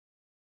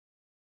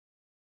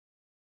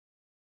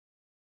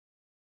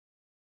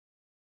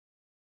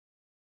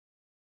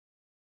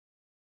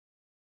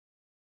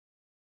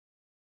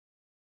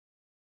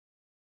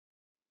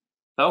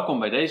Welkom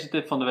bij deze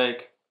tip van de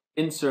week,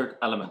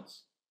 Insert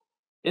Elements.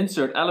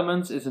 Insert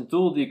Elements is een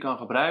tool die je kan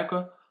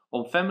gebruiken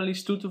om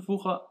families toe te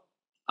voegen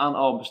aan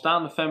al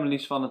bestaande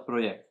families van het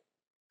project.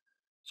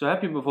 Zo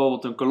heb je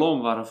bijvoorbeeld een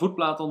kolom waar een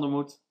voetplaat onder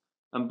moet,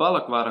 een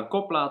balk waar een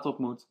kopplaat op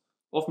moet,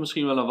 of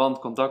misschien wel een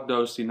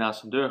wandcontactdoos die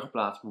naast een deur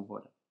geplaatst moet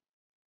worden.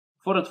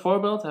 Voor het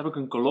voorbeeld heb ik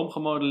een kolom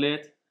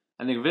gemodelleerd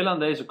en ik wil aan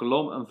deze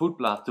kolom een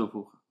voetplaat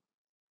toevoegen.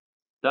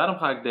 Daarom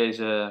ga ik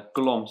deze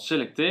kolom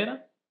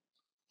selecteren.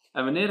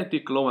 En wanneer ik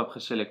die kolom heb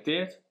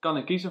geselecteerd, kan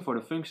ik kiezen voor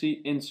de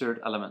functie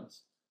Insert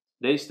Elements.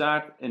 Deze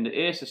staat in de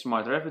eerste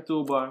SmartRevit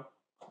toolbar,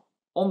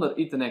 onder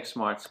Itenex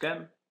Smart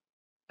Scan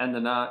en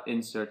daarna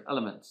Insert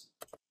Elements.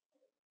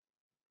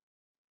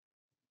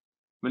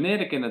 Wanneer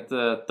ik in het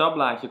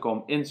tabblaadje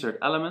kom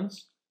Insert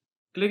Elements,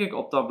 klik ik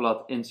op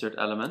tabblad Insert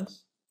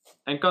Elements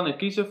en kan ik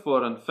kiezen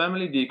voor een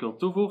family die ik wil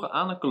toevoegen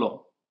aan een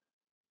kolom.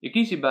 Ik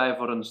kies hierbij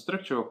voor een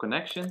Structural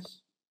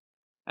Connections.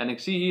 En ik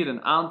zie hier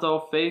een aantal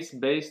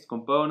face-based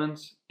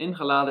components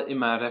ingeladen in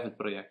mijn Revit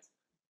project.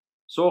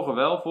 Zorg er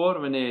wel voor,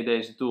 wanneer je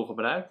deze tool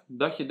gebruikt,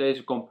 dat je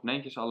deze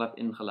componentjes al hebt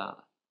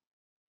ingeladen.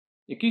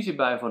 Ik kies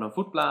hierbij voor een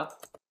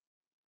voetplaat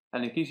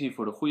en ik kies hier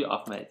voor de goede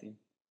afmeting.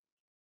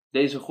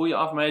 Deze goede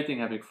afmeting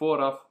heb ik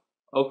vooraf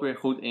ook weer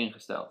goed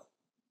ingesteld.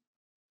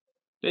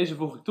 Deze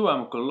voeg ik toe aan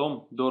mijn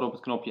kolom door op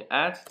het knopje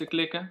Add te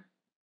klikken.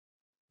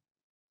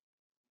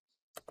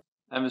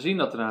 En we zien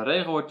dat er een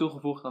regel wordt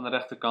toegevoegd aan de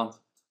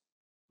rechterkant,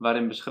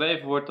 waarin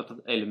beschreven wordt dat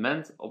het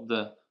element op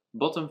de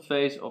bottom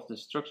face of de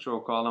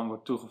structural column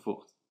wordt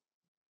toegevoegd.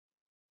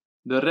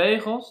 De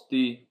regels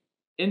die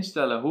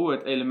instellen hoe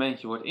het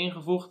elementje wordt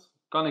ingevoegd,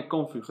 kan ik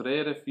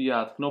configureren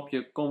via het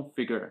knopje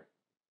Configure.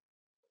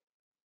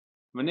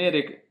 Wanneer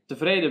ik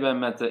tevreden ben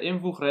met de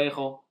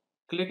invoegregel,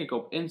 klik ik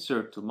op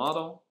Insert to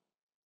Model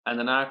en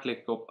daarna klik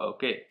ik op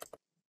OK.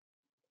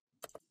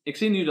 Ik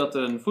zie nu dat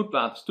er een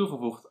voetplaat is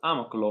toegevoegd aan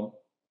mijn kolom.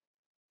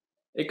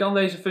 Ik kan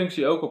deze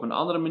functie ook op een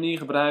andere manier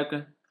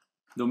gebruiken,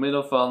 door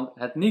middel van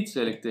het niet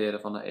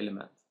selecteren van een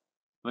element.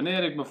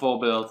 Wanneer ik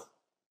bijvoorbeeld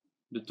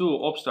de tool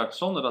opstart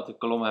zonder dat ik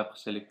kolom heb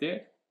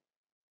geselecteerd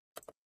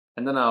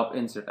en daarna op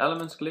Insert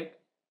Elements klik,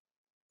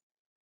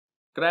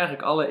 krijg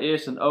ik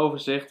allereerst een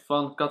overzicht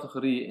van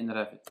categorieën in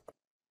Revit.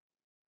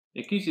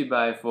 Ik kies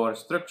hierbij voor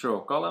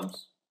Structural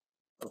Columns,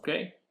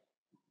 oké.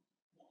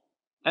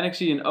 En ik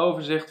zie een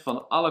overzicht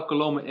van alle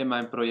kolommen in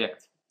mijn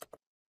project.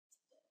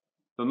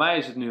 Bij mij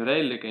is het nu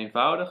redelijk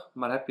eenvoudig,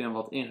 maar heb je een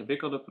wat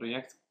ingewikkelder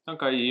project, dan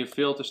kan je hier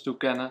filters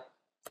toekennen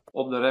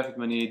op de Revit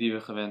manier die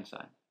we gewend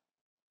zijn.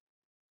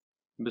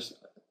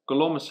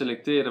 Kolommen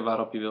selecteren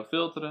waarop je wil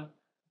filteren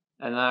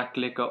en daarna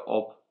klikken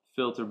op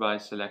Filter by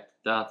Select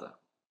Data.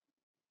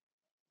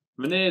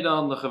 Wanneer je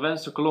dan de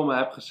gewenste kolommen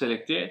hebt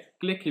geselecteerd,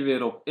 klik je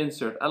weer op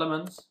Insert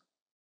Elements.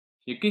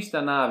 Je kiest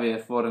daarna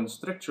weer voor een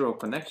Structural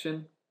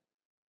Connection,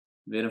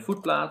 weer een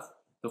voetplaat,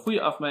 de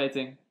goede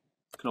afmeting,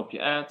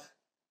 knopje Add,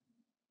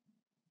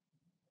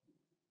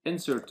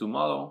 Insert to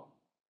Model,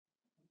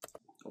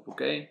 op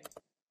OK.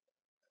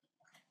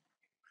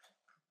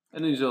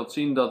 En u zult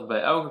zien dat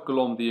bij elke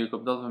kolom die ik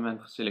op dat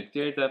moment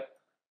geselecteerd heb,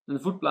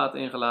 een voetplaat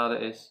ingeladen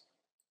is.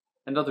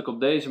 En dat ik op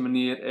deze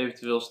manier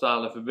eventueel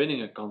stalen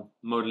verbindingen kan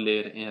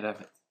modelleren in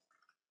Revit.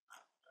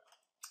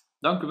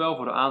 Dank u wel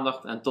voor de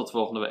aandacht en tot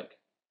volgende week.